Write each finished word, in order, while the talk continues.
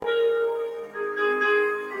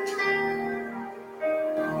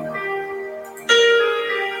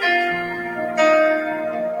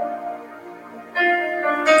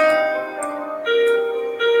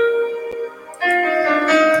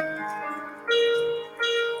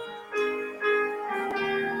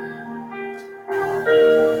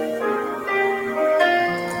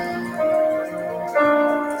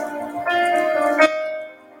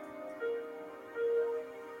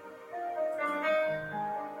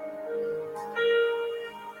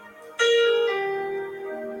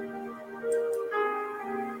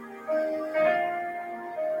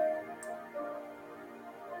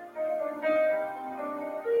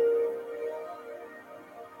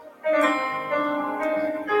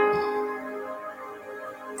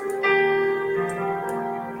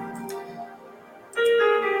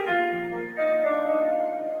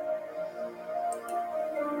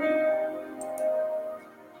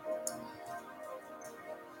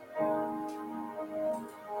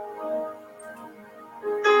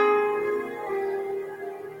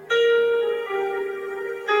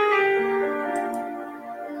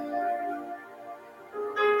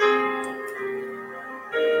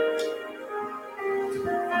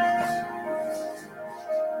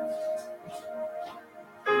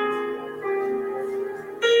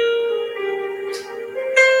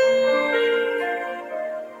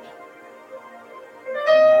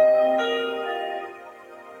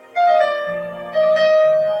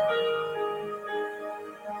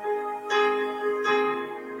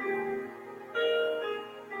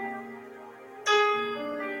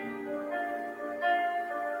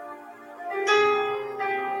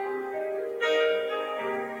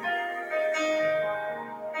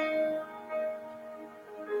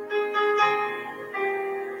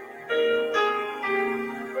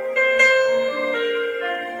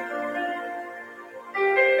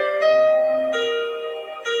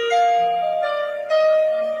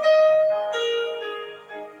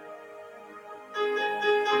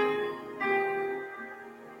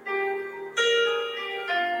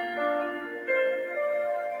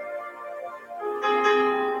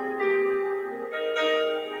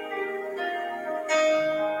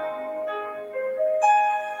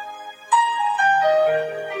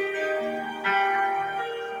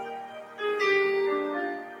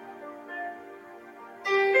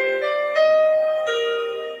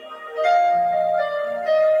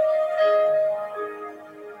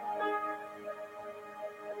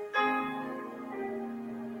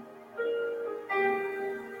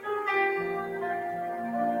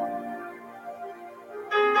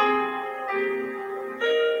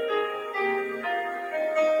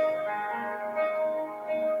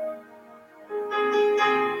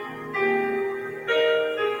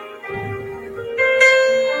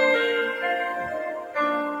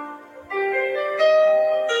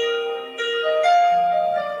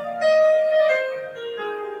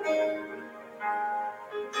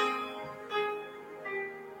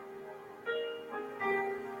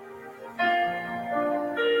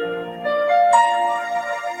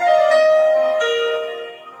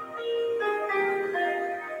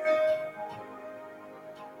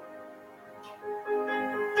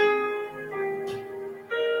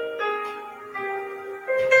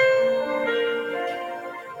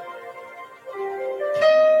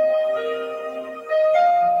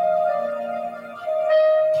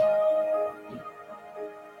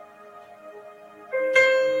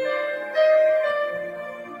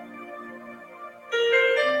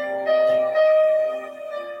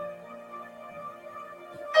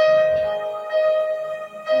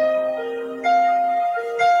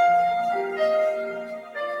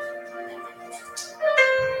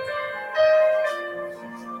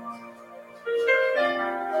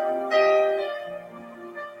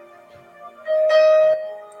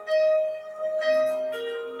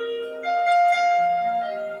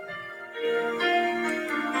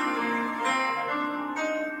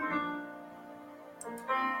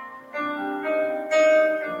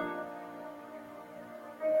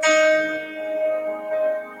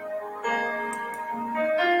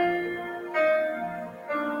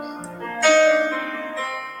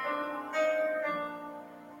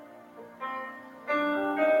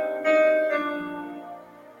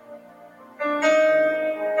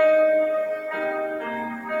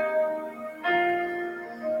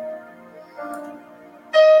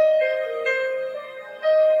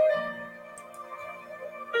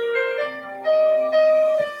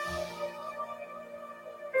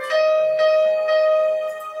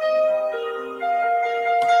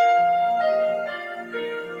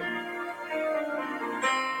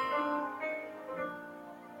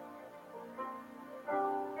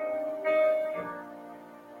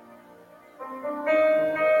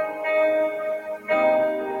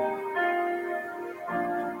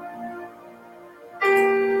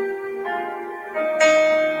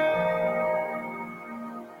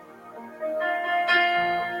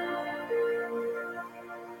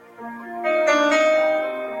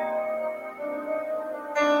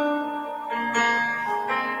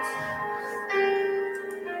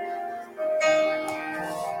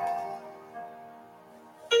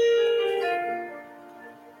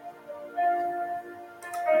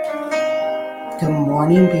Good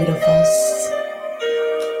morning, beautifuls.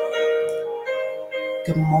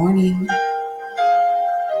 Good morning,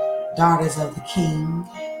 daughters of the King.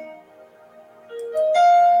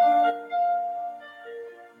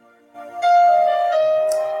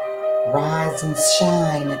 Rise and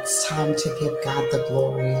shine. It's time to give God the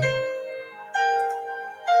glory.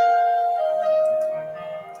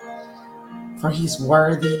 For He's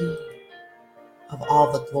worthy of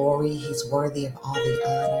all the glory. He's worthy of all the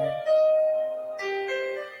honor.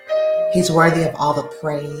 He's worthy of all the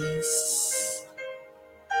praise.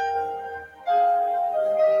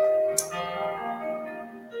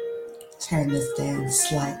 Turn this down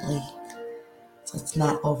slightly so it's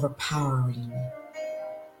not overpowering.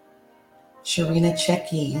 Sharina,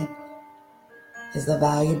 check in. Is the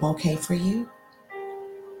volume okay for you?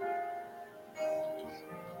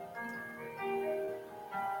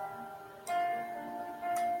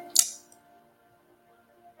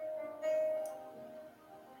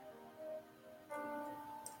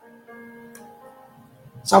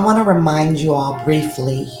 So I want to remind you all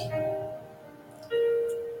briefly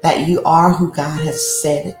that you are who God has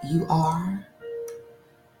said you are,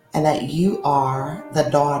 and that you are the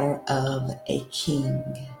daughter of a king.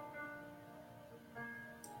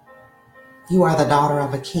 You are the daughter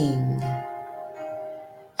of a king,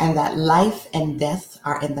 and that life and death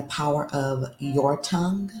are in the power of your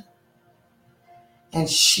tongue, and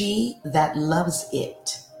she that loves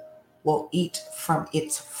it will eat from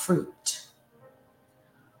its fruit.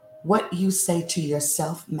 What you say to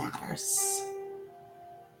yourself matters.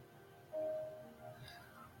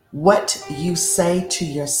 What you say to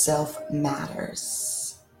yourself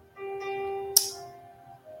matters.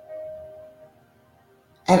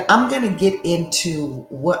 And I'm going to get into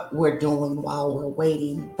what we're doing while we're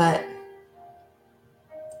waiting, but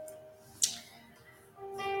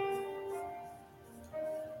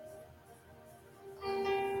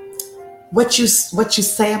what you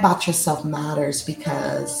say about yourself matters,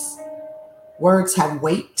 because words have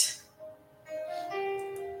weight,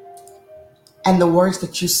 and the words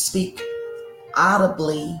that you speak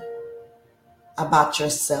audibly about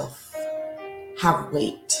yourself have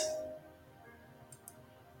weight.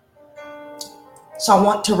 So I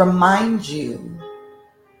want to remind you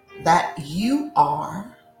that you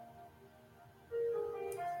are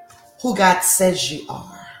who God says you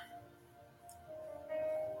are.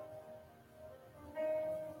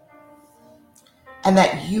 And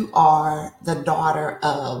that you are the daughter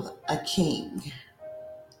of a king.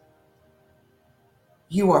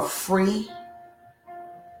 You are free.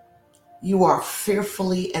 You are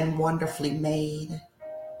fearfully and wonderfully made.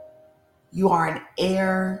 You are an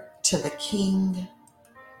heir to the king.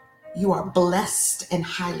 You are blessed and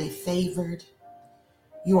highly favored.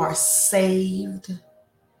 You are saved.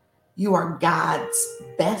 You are God's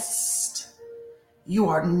best. You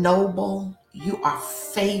are noble. You are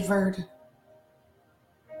favored.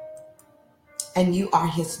 And you are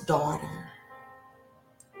His daughter.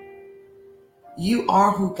 You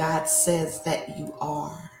are who God says that you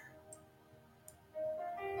are.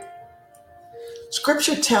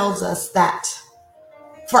 Scripture tells us that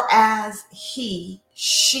for as she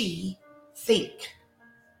thinketh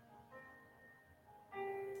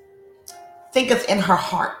in her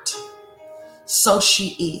heart, so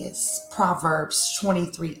she is. Proverbs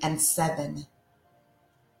 23:7.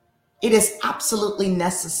 It is absolutely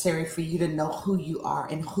necessary for you to know who you are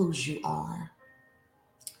and whose you are.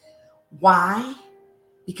 Why?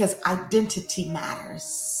 Because identity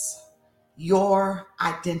matters. Your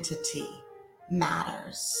identity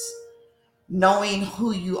matters. Knowing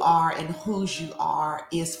who you are and whose you are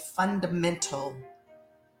is fundamental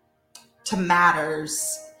to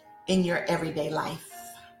matters in your everyday life.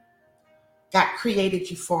 God created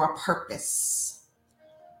you for a purpose.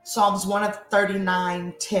 Psalms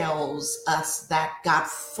 139 tells us that God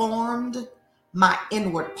formed my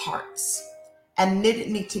inward parts and knitted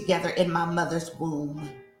me together in my mother's womb.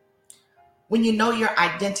 When you know your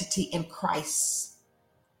identity in Christ,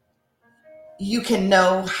 you can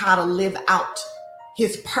know how to live out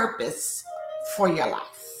His purpose for your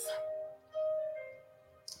life.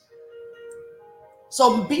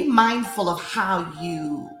 So be mindful of how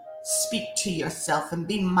you speak to yourself, and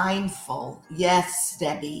be mindful, yes,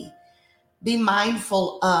 Debbie, be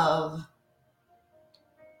mindful of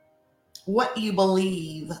what you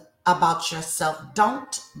believe about yourself.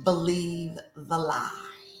 Don't believe the lie.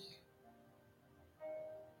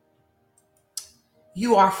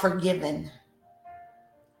 You are forgiven.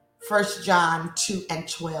 1 John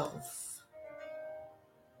 2:12.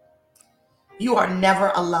 You are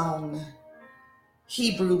never alone.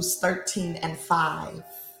 Hebrews 13:5.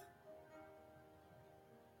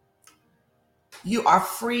 You are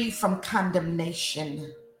free from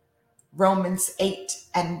condemnation. Romans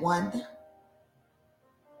 8:1.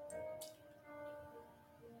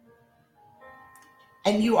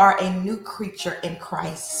 And you are a new creature in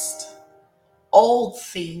Christ. Old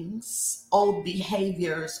things, old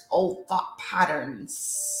behaviors, old thought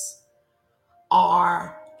patterns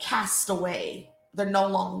are cast away. They're no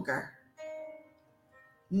longer.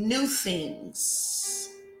 New things.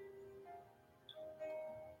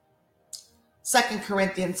 2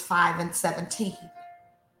 Corinthians 5:17.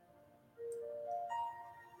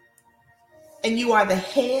 And you are the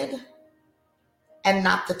head and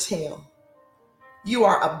not the tail. You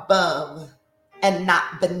are above and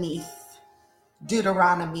not beneath.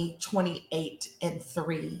 Deuteronomy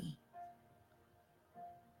 28:3.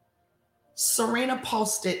 Serena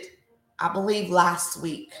posted, I believe last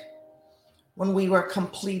week, when we were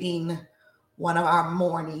completing one of our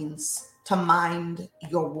mornings, to mind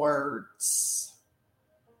your words.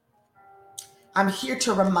 I'm here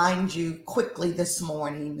to remind you quickly this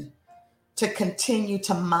morning to continue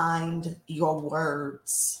to mind your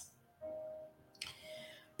words,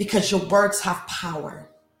 because your words have power.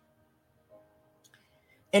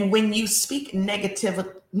 And when you speak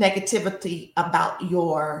negativity about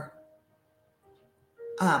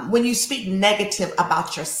when you speak negative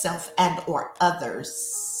about yourself and or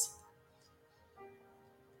others,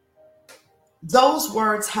 those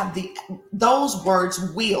words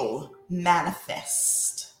will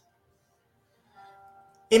manifest.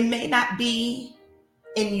 It may not be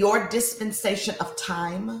in your dispensation of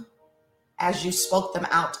time as you spoke them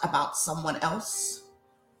out about someone else,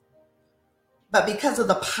 but because of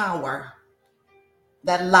the power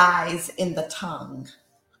that lies in the tongue,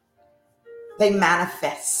 they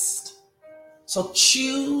manifest. So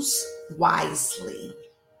choose wisely.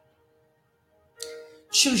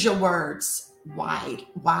 Choose your words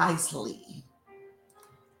wisely.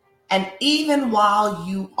 And even while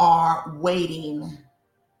you are waiting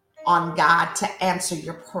on God to answer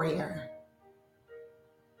your prayer,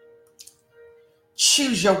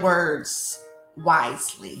 choose your words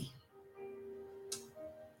wisely.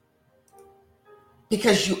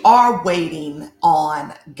 Because you are waiting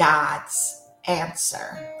on God's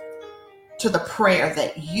answer to the prayer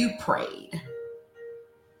that you prayed.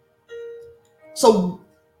 So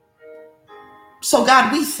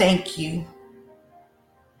God, we thank you.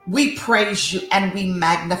 We praise you and we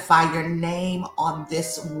magnify your name on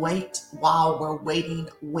this Wait While We're Waiting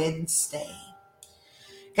Wednesday.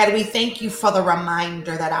 God, we thank you for the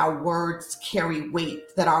reminder that our words carry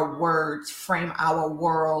weight, that our words frame our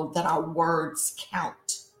world, that our words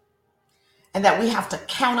count, and that we have to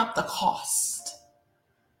count up the cost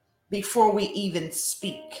before we even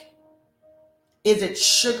speak. Is it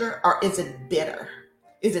sugar or is it bitter?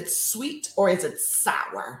 Is it sweet or is it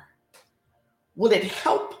sour? Will it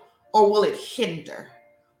help or will it hinder?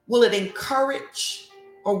 Will it encourage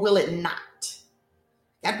or will it not?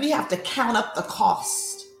 God, we have to count up the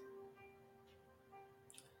cost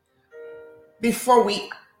before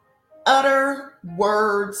we utter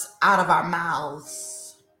words out of our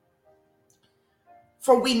mouths.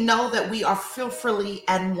 For we know that we are fearfully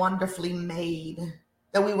and wonderfully made,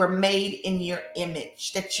 that we were made in your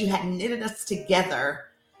image, that you had knitted us together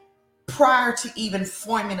prior to even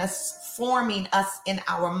forming us in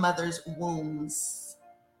our mother's wombs.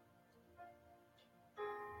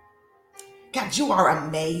 God, you are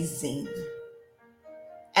amazing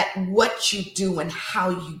at what you do and how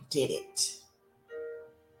you did it.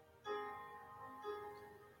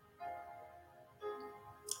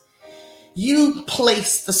 You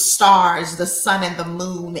placed the stars, the sun, and the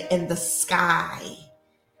moon in the sky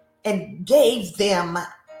and gave them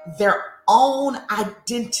their own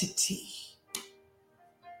identity.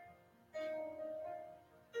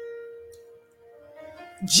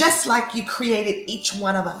 Just like you created each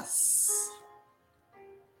one of us,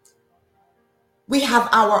 we have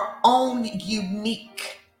our own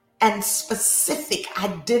unique and specific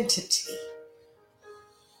identity.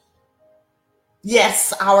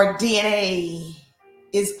 Yes, our DNA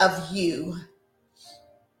is of you,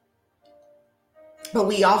 but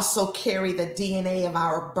we also carry the DNA of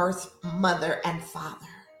our birth mother and father,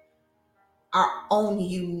 our own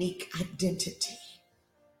unique identity.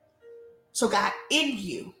 So God, in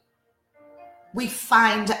you, we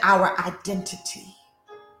find our identity.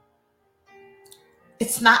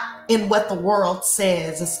 It's not in what the world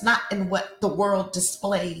says. It's not in what the world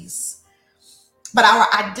displays. But our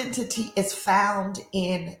identity is found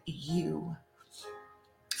in you.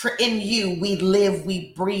 For in you we live,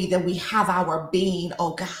 we breathe, and we have our being,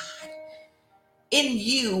 oh God. In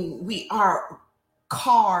you we are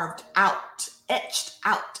carved out, etched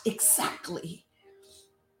out exactly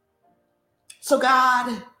So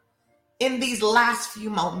God, in these last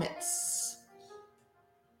few moments,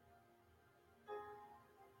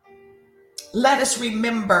 let us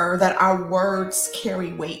remember that our words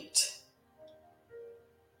carry weight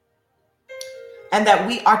and that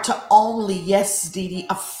we are to only, yes, Dee Dee,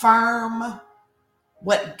 affirm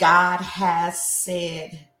what God has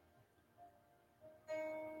said.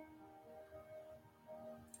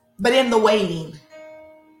 But in the waiting,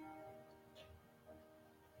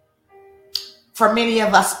 for many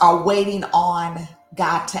of us are waiting on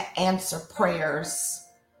God to answer prayers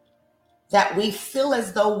that we feel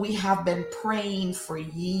as though we have been praying for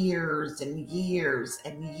years and years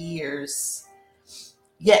and years,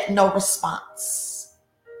 yet no response.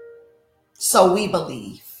 So we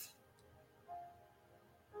believe.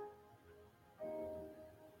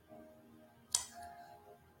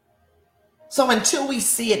 So until we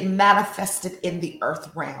see it manifested in the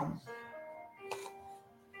earth realm,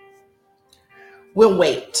 we'll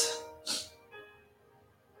wait.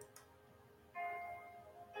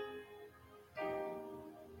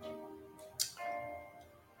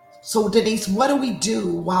 So Denise, what do we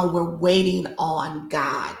do while we're waiting on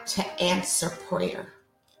God to answer prayer?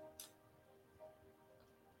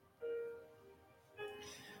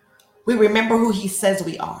 We remember who he says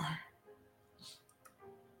we are.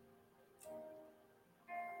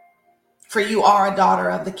 For you are a daughter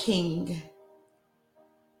of the King.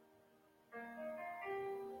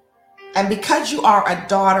 And because you are a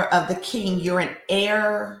daughter of the King, you're an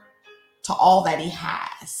heir to all that he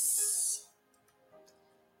has.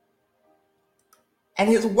 And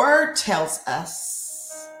his word tells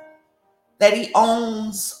us that he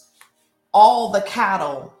owns all the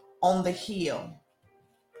cattle on the hill,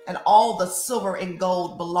 and all the silver and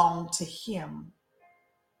gold belong to him.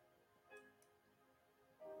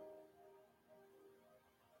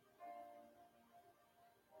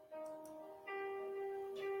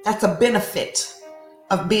 That's a benefit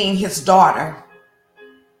of being his daughter.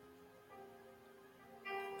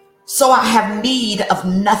 So I have need of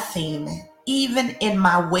nothing, even in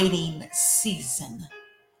my waiting season,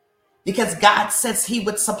 because God says he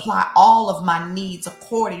would supply all of my needs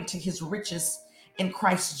according to his riches in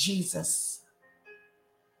Christ Jesus.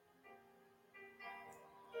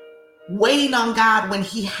 Waiting on God when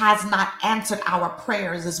he has not answered our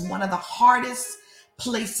prayers is one of the hardest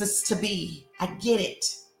places to be. I get it.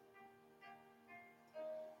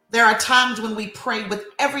 There are times when we pray with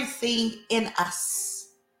everything in us,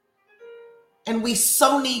 and we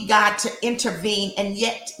so need God to intervene, and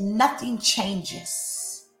yet nothing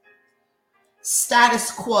changes.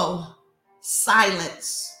 Status quo,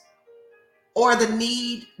 silence, or the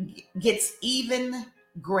need gets even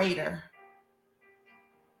greater.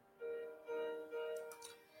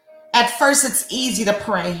 At first, it's easy to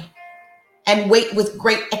pray and wait with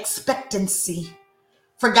great expectancy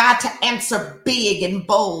for God to answer big and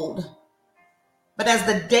bold. But as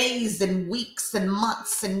the days and weeks and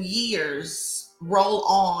months and years roll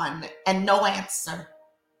on and no answer,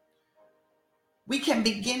 we can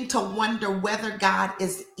begin to wonder whether God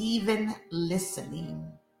is even listening.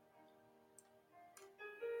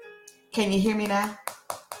 Can you hear me now?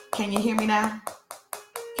 Can you hear me now?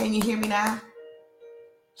 Can you hear me now?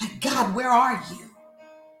 Like, God, where are you?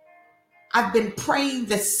 I've been praying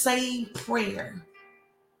the same prayer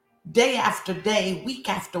day after day, week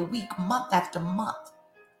after week, month after month,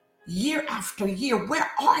 year after year. Where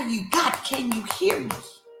are you? God, can you hear me?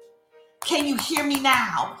 Can you hear me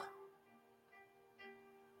now?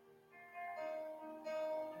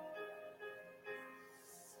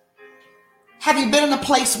 Have you been in a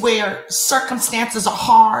place where circumstances are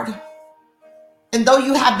hard? And though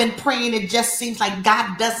you have been praying, it just seems like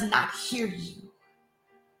God does not hear you.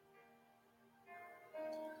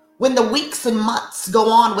 When the weeks and months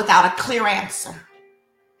go on without a clear answer,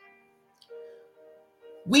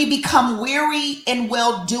 we become weary in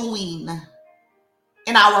well-doing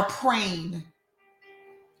in our praying.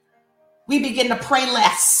 We begin to pray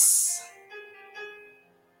less.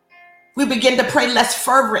 We begin to pray less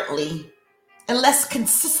fervently and less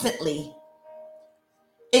consistently.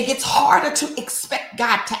 It gets harder to expect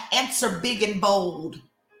God to answer big and bold.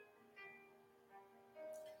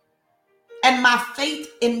 And my faith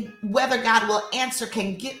in whether God will answer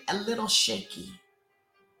can get a little shaky.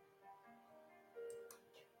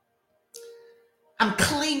 I'm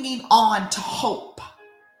clinging on to hope.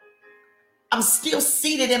 I'm still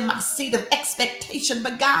seated in my seat of expectation,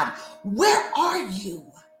 but God, where are you?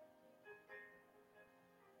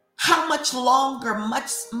 How much longer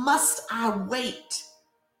must I wait?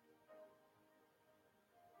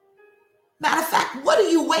 Matter of fact, what are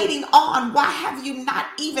you waiting on? Why have you not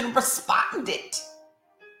even responded?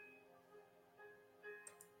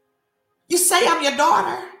 say I'm your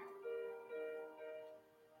daughter.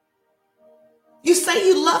 You say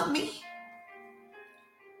you love me.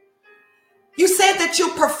 You said that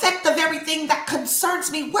you'll perfect of everything that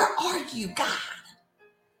concerns me. Where are you, God?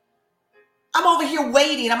 I'm over here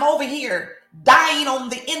waiting. I'm over here dying on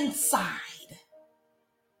the inside.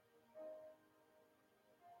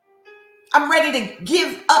 I'm ready to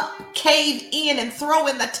give up, cave in, and throw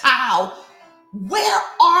in the towel. Where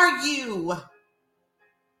are you?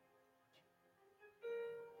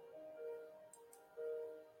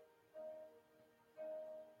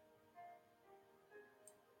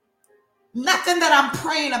 Nothing that I'm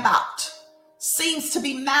praying about seems to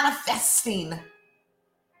be manifesting.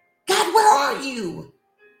 God, where are you?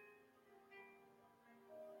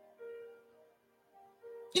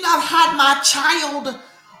 You know, I've had my child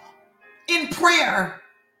in prayer.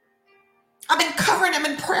 I've been covering him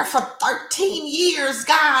in prayer for 13 years.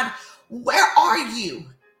 God, where are you?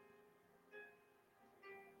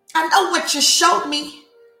 I know what you showed me.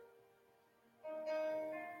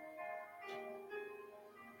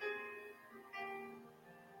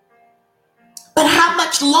 But how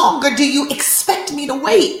much longer do you expect me to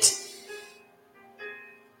wait?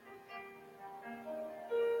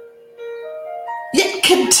 Yet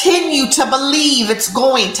continue to believe it's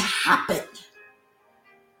going to happen.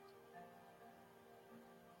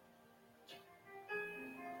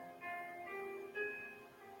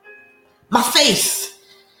 My faith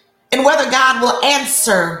in whether God will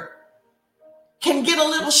answer can get a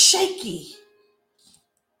little shaky.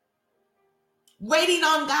 Waiting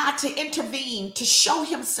on God to intervene, to show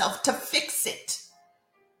himself, to fix it.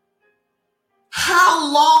 How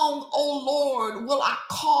long, oh Lord, will I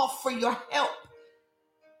call for your help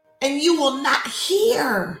and you will not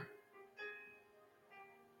hear?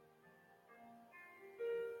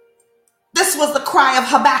 This was the cry of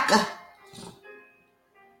Habakkuk.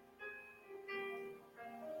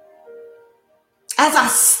 As I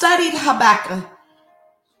studied Habakkuk,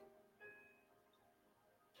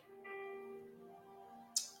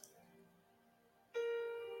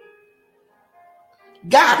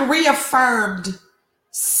 God reaffirmed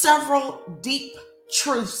several deep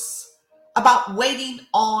truths about waiting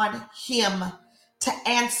on him to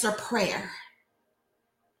answer prayer.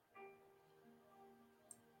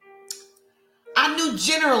 I knew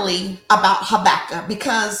generally about Habakkuk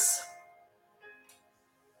because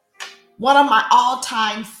one of my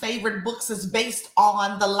all-time favorite books is based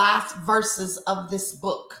on the last verses of this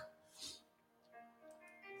book.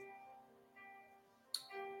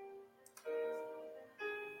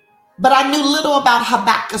 But I knew little about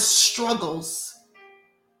Habakkuk's struggles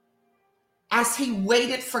as he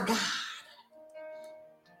waited for God.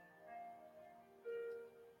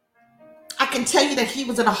 I can tell you that he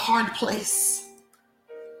was in a hard place,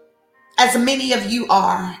 as many of you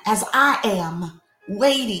are, as I am,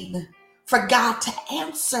 waiting for God to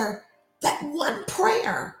answer that one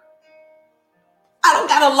prayer. I don't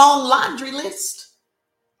got a long laundry list.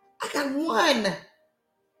 I got one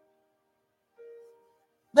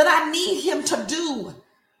that I need him to do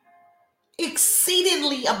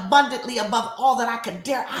exceedingly abundantly above all that I could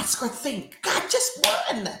dare ask or think. God, just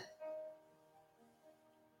one.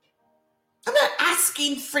 I'm not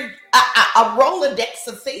asking for a Rolodex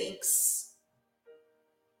of things.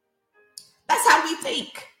 That's how we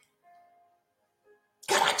think.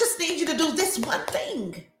 God, I just need you to do this one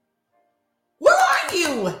thing. Where are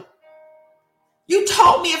you? You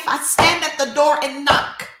told me if I stand at the door and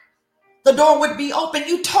knock, the door would be open.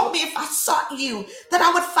 You told me if I sought you, that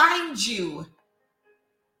I would find you.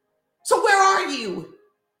 So where are you?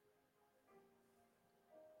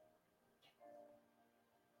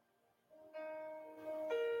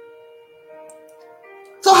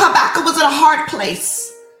 So Habakkuk was in a hard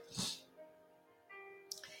place.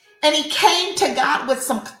 And he came to God with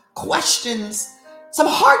some questions, some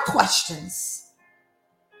hard questions.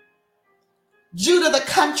 Judah, the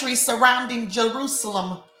country surrounding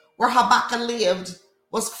Jerusalem, where Habakkuk lived,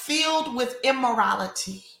 was filled with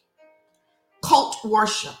immorality, cult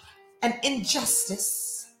worship, and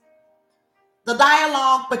injustice. The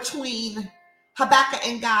dialogue between Habakkuk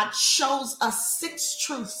and God shows us 6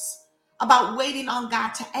 truths about waiting on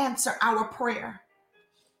God to answer our prayer.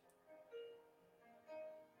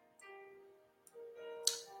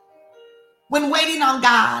 When waiting on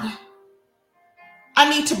God, I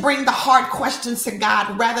need to bring the hard questions to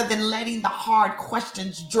God rather than letting the hard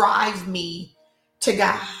questions drive me to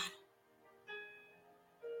God.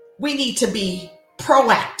 We need to be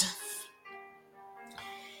proactive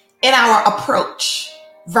in our approach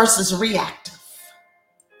versus reactive.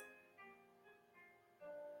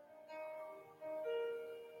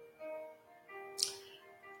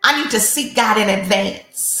 I need to seek God in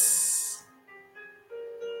advance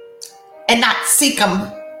and not seek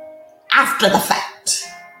him after the fact.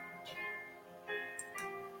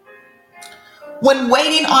 When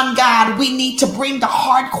waiting on God, we need to bring the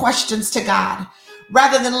hard questions to God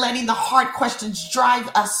rather than letting the hard questions drive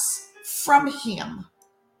us from him.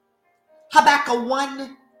 Habakkuk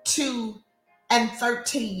 1, 2, and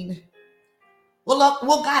 13.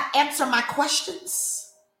 Will God answer my questions?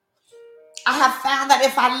 I have found that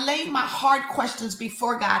if I lay my hard questions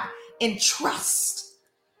before God in trust,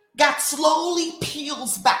 God slowly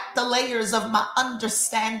peels back the layers of my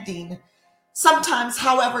understanding. Sometimes,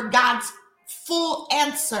 however, God's full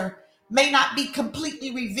answer may not be completely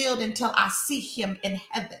revealed until I see him in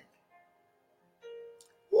heaven.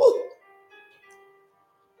 Woo.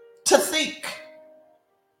 To think,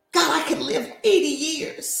 God, I could live 80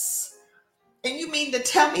 years. And you mean to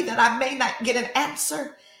tell me that I may not get an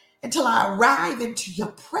answer until I arrive into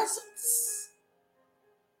your presence?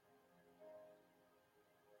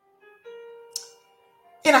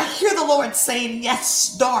 And I hear the Lord saying,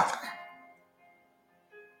 yes, daughter.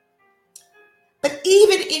 But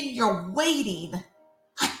even in your waiting,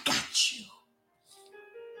 I got you.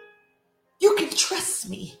 You can trust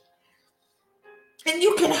me. And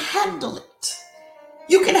you can handle it.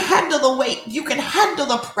 You can handle the weight. You can handle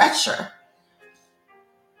the pressure.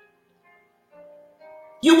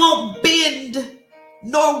 You won't bend,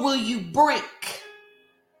 nor will you break.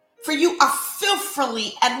 For you are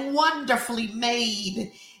fearfully and wonderfully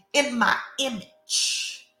made in my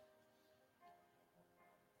image.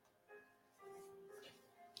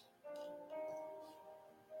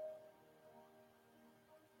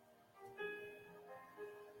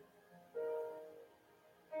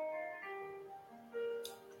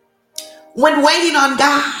 When waiting on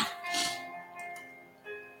God,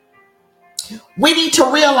 we need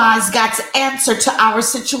to realize God's answer to our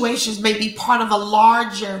situations may be part of a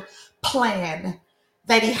larger plan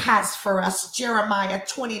that he has for us. Jeremiah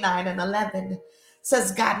 29 and 11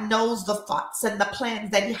 says God knows the thoughts and the plans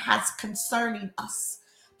that he has concerning us.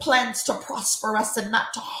 Plans to prosper us and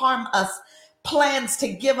not to harm us. Plans to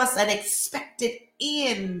give us an expected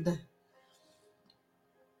end.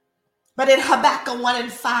 But in Habakkuk 1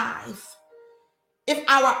 and 5, if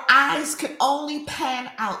our eyes could only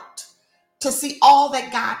pan out to see all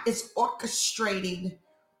that God is orchestrating,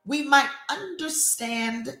 we might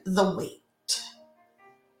understand the weight.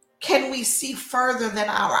 Can we see further than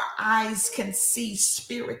our eyes can see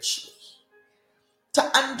spiritually?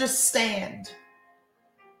 To understand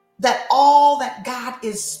that all that God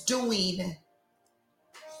is doing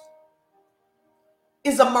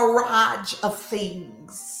is a mirage of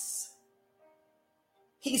things.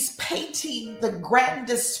 He's painting the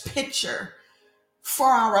grandest picture for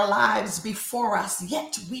our lives before us,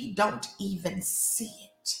 yet we don't even see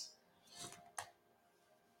it.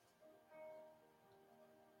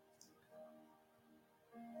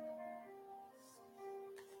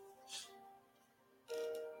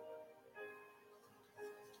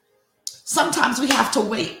 Sometimes we have to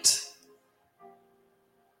wait.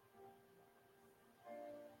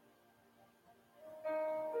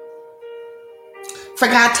 For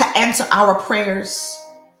God to answer our prayers,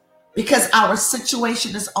 because our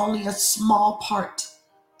situation is only a small part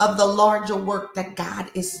of the larger work that God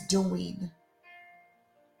is doing.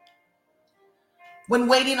 When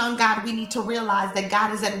waiting on God, we need to realize that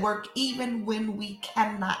God is at work even when we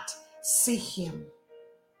cannot see him.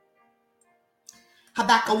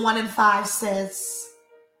 Habakkuk 1 and 5 says,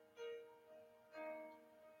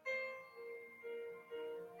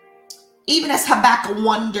 even as Habakkuk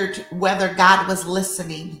wondered whether God was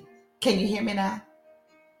listening. Can you hear me now?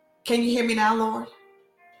 Can you hear me now, Lord?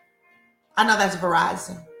 I know that's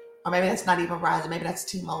Verizon. Or maybe that's not even Verizon. Maybe that's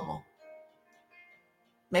T-Mobile.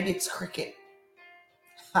 Maybe it's Cricket.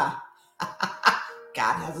 God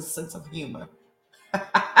has a sense of humor.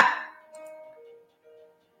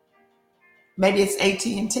 Maybe it's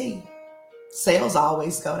AT&T. Sales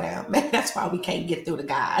always go down. Maybe that's why we can't get through to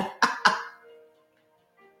God.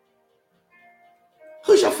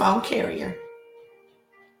 Who's your phone carrier?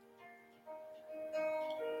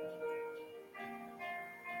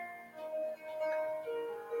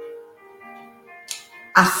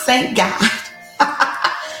 I thank God.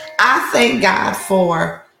 I thank God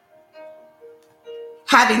for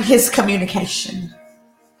having his communication,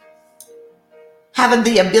 having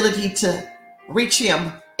the ability to reach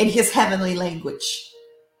him in his heavenly language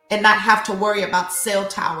and not have to worry about cell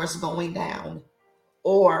towers going down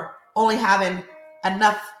or only having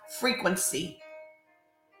enough frequency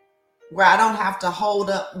where I don't have to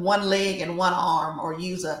hold up one leg and one arm or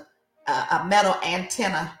use a metal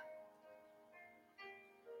antenna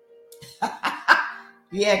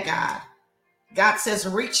Yeah, God. God says,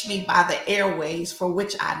 reach me by the airways for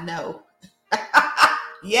which I know.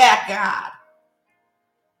 Yeah, God.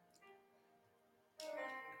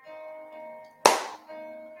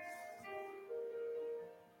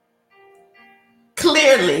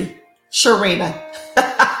 Clearly, Sharina.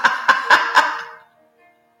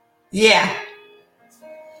 Yeah.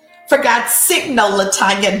 For God's signal,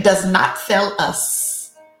 Latanya, does not fail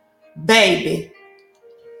us. Baby,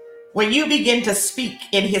 when you begin to speak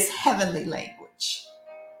in his heavenly language,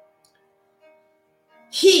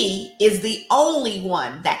 he is the only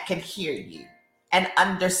one that can hear you and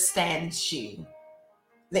understands you.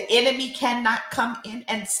 The enemy cannot come in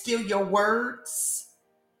and steal your words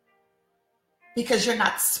because you're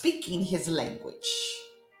not speaking his language.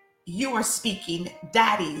 You are speaking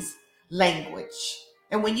daddy's language.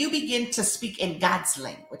 And when you begin to speak in God's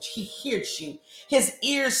language, he hears you. His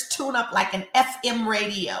ears tune up like an FM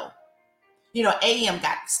radio. You know, AM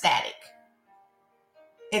got static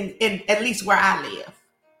in at least where I live.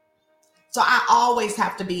 So I always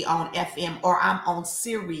have to be on FM or I'm on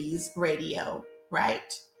Sirius radio,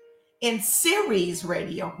 right? And Sirius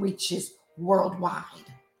radio reaches worldwide.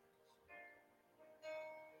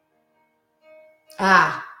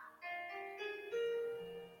 Ah,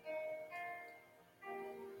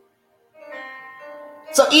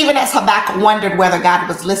 so even as Habakkuk wondered whether God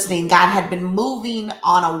was listening, God had been moving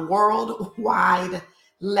on a worldwide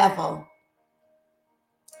level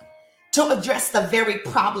to address the very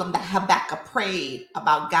problem that Habakkuk prayed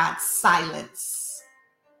about. God's silence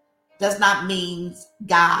does not mean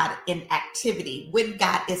God inactivity. When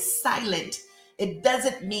God is silent, it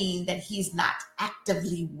doesn't mean that he's not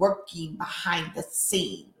actively working behind the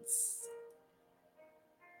scenes.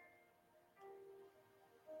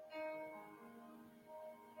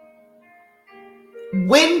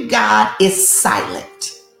 When God is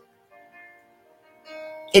silent,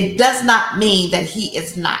 it does not mean that he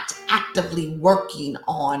is not actively working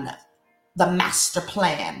on the master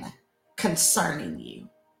plan concerning you.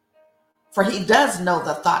 For he does know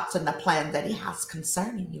the thoughts and the plans that he has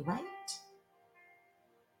concerning you, right?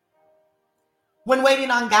 When waiting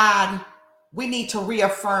on God, we need to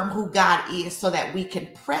reaffirm who God is so that we can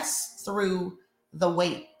press through the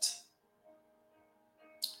wait.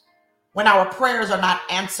 When our prayers are not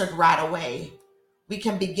answered right away, we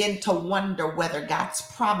can begin to wonder whether God's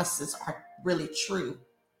promises are really true.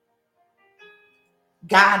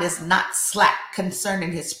 God is not slack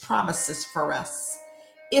concerning his promises for us.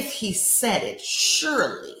 If he said it,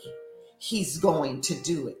 surely he's going to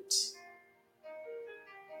do it.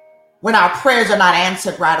 When our prayers are not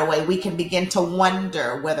answered right away, we can begin to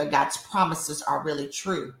wonder whether God's promises are really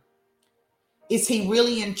true. Is he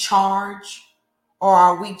really in charge, or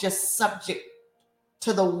are we just subject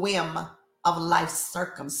to the whim of life's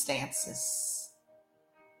circumstances?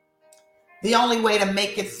 The only way to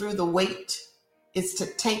make it through the wait is to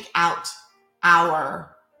take our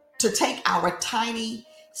tiny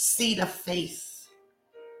seed of faith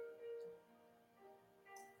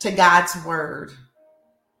to God's word.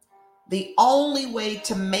 The only way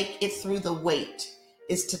to make it through the wait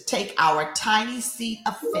is to take our tiny seed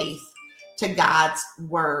of faith to God's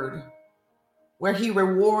word, where he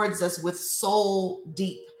rewards us with soul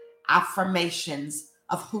deep affirmations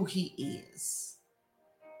of who he is.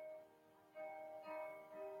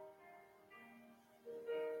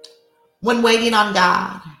 When waiting on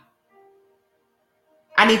God,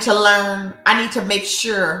 I need to make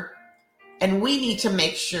sure, and we need to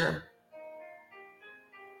make sure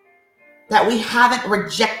that we haven't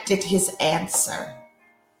rejected his answer.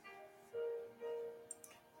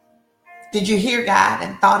 Did you hear God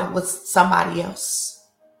and thought it was somebody else?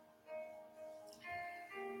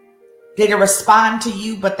 Did it respond to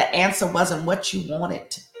you, but the answer wasn't what you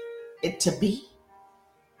wanted it to be?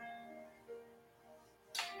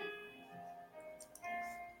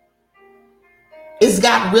 Is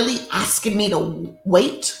God really asking me to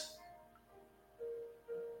wait?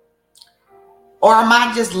 Or am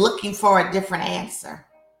I just looking for a different answer?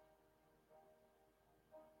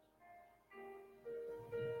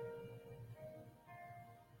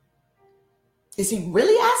 Is he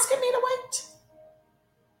really asking me to wait?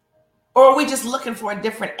 Or are we just looking for a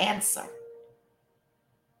different answer?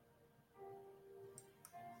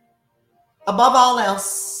 Above all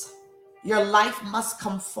else, your life must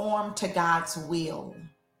conform to God's will.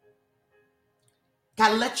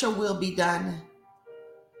 God, let your will be done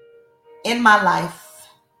in my life,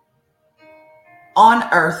 on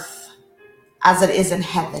earth, as it is in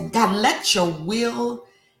heaven. God, let your will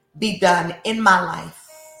be done in my life,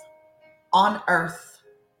 on earth,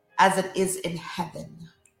 as it is in heaven.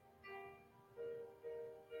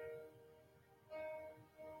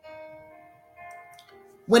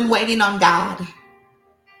 When waiting on God,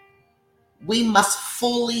 we must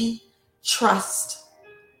fully trust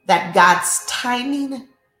that God's timing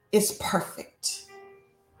is perfect.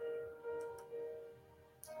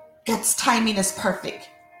 God's timing is perfect.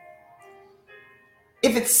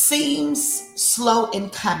 If it seems slow in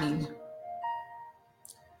coming,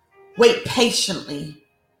 wait patiently,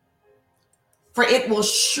 for it will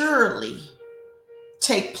surely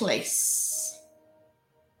take place.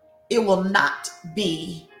 It will not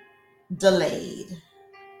be delayed.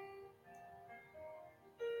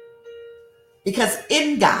 Because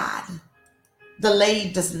in God,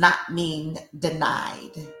 delayed does not mean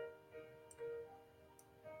denied.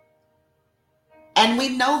 And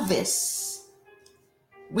we know this.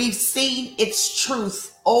 We've seen its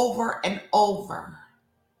truth over and over.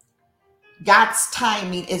 God's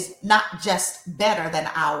timing is not just better than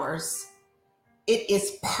ours, it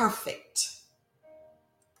is perfect.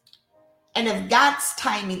 And if God's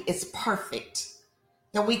timing is perfect,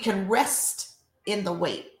 then we can rest in the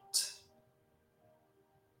wait.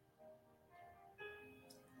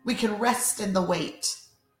 We can rest in the wait,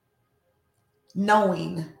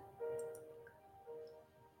 knowing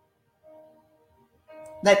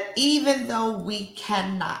that even though we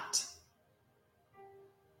cannot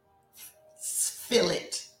feel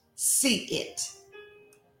it, see it,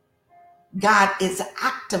 God is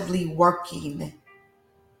actively working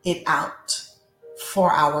it out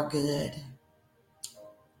for our good.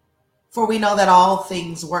 For we know that all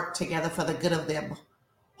things work together for the good of them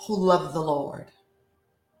who love the Lord.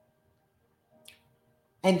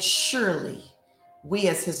 And surely we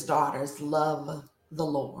as his daughters love the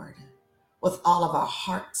Lord with all of our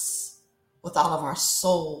hearts, with all of our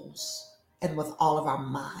souls, and with all of our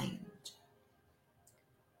mind.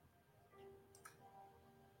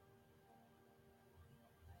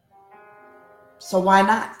 So why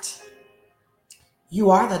not? You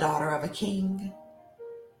are the daughter of a king.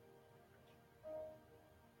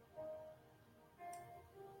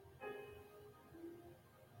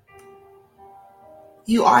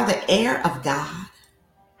 You are the heir of God.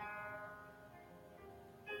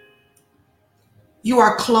 You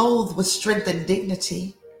are clothed with strength and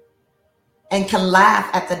dignity and can laugh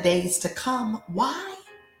at the days to come. Why?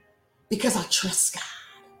 Because I trust God.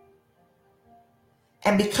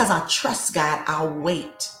 And because I trust God, I'll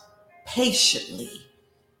wait patiently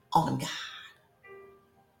on God.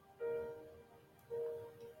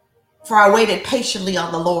 For I waited patiently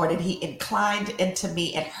on the Lord, and he inclined into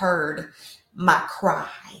me and heard my cry.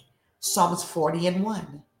 Psalms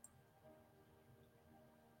 40:1.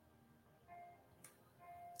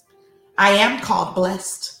 I am called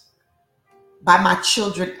blessed by my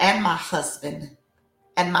children and my husband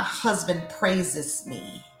praises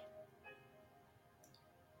me.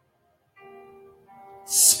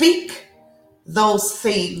 Speak those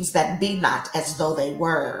things that be not as though they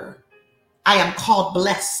were. I am called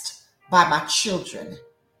blessed by my children,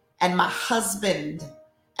 and my husband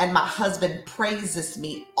praises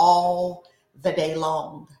me all the day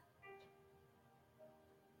long.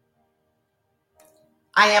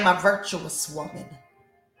 I am a virtuous woman.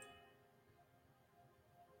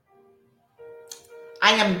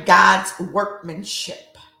 I am God's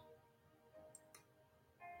workmanship.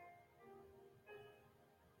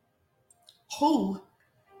 Who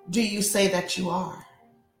do you say that you are?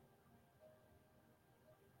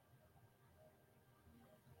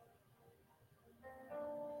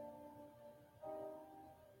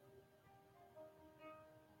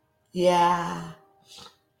 Yeah.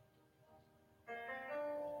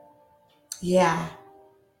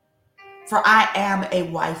 For I am a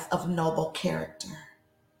wife of noble character.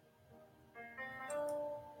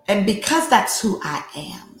 And because that's who I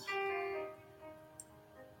am,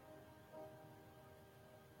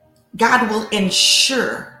 God will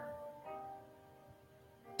ensure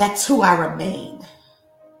that's who I remain.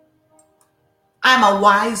 I'm a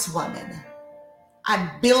wise woman.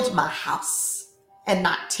 I build my house and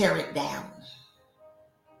not tear it down.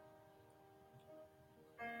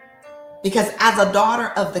 Because as a daughter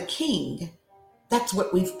of the King, that's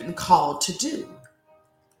what we've been called to do.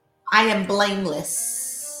 I am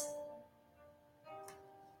blameless.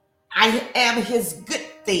 I am his good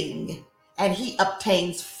thing, and he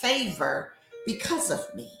obtains favor because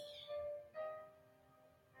of me.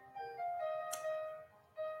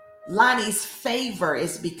 Lonnie's favor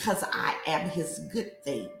is because I am his good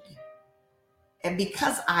thing. And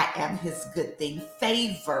because I am his good thing,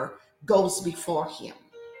 favor goes before him,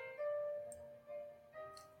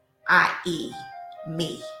 i.e.,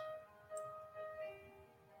 me.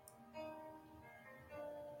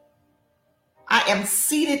 I am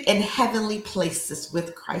seated in heavenly places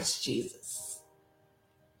with Christ Jesus.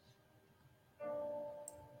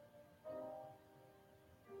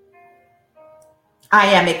 I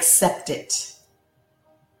am accepted.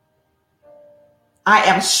 I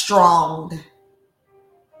am strong.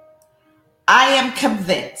 I am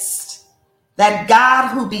convinced that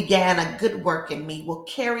God who began a good work in me will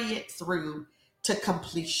carry it through to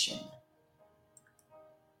completion.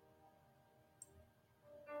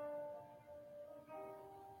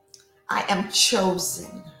 I am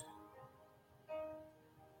chosen.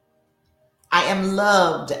 I am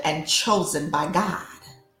loved and chosen by God.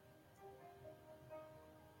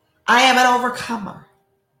 I am an overcomer.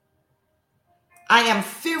 I am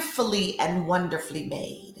fearfully and wonderfully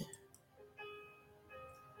made.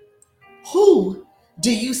 Who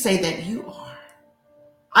do you say that you are?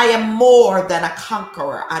 I am more than a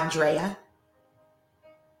conqueror, Andrea.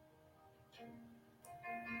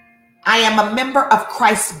 I am a member of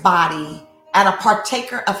Christ's body and a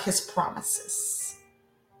partaker of his promises.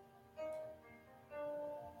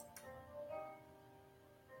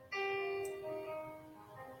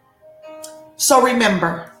 So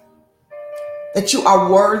remember that you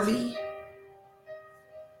are worthy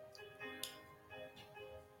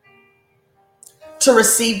to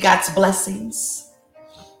receive God's blessings.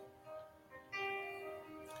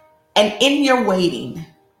 And in your waiting,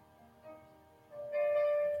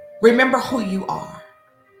 remember who you are.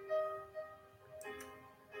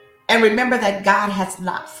 And remember that God has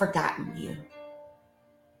not forgotten you.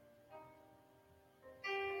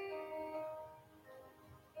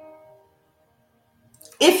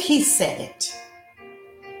 If he said it,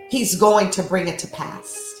 he's going to bring it to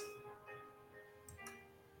pass.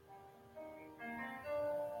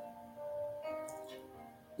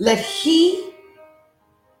 Let he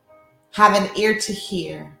have an ear to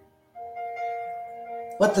hear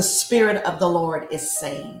what the Spirit of the Lord is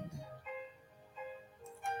saying.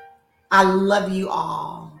 I love you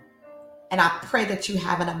all, and I pray that you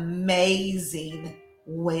have an amazing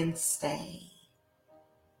Wednesday.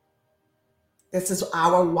 This is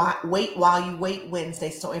our Wait While You Wait Wednesday.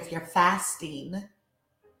 So if you're fasting,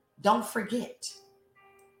 don't forget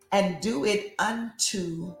and do it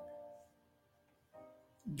unto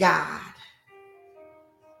God.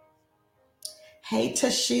 Hey,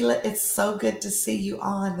 Tashila, it's so good to see you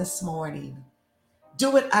on this morning.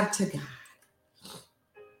 Do it unto God.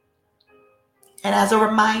 And as a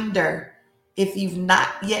reminder, if you've not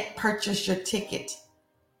yet purchased your ticket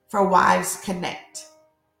for Wives Connect,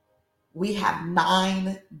 we have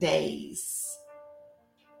 9 days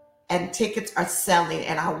and tickets are selling,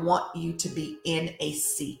 and I want you to be in a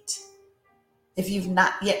seat. If you've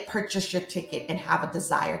not yet purchased your ticket and have a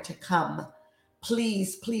desire to come,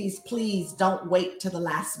 please, please, please don't wait till the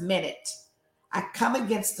last minute. I come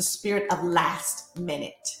against the spirit of last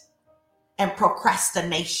minute and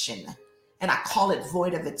procrastination, and I call it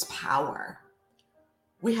void of its power.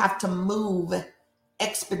 We have to move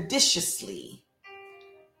expeditiously.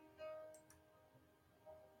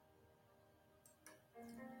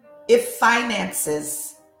 If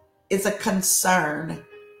finances is a concern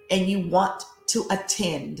and you want to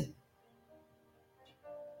attend,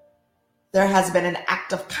 there has been an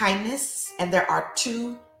act of kindness and there are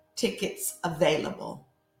 2 tickets available.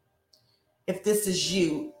 If this is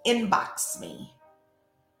you, inbox me.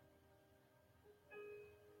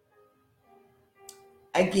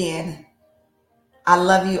 Again, I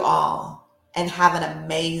love you all and have an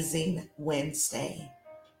amazing Wednesday.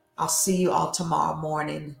 I'll see you all tomorrow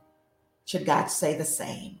morning. Should God say the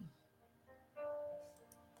same.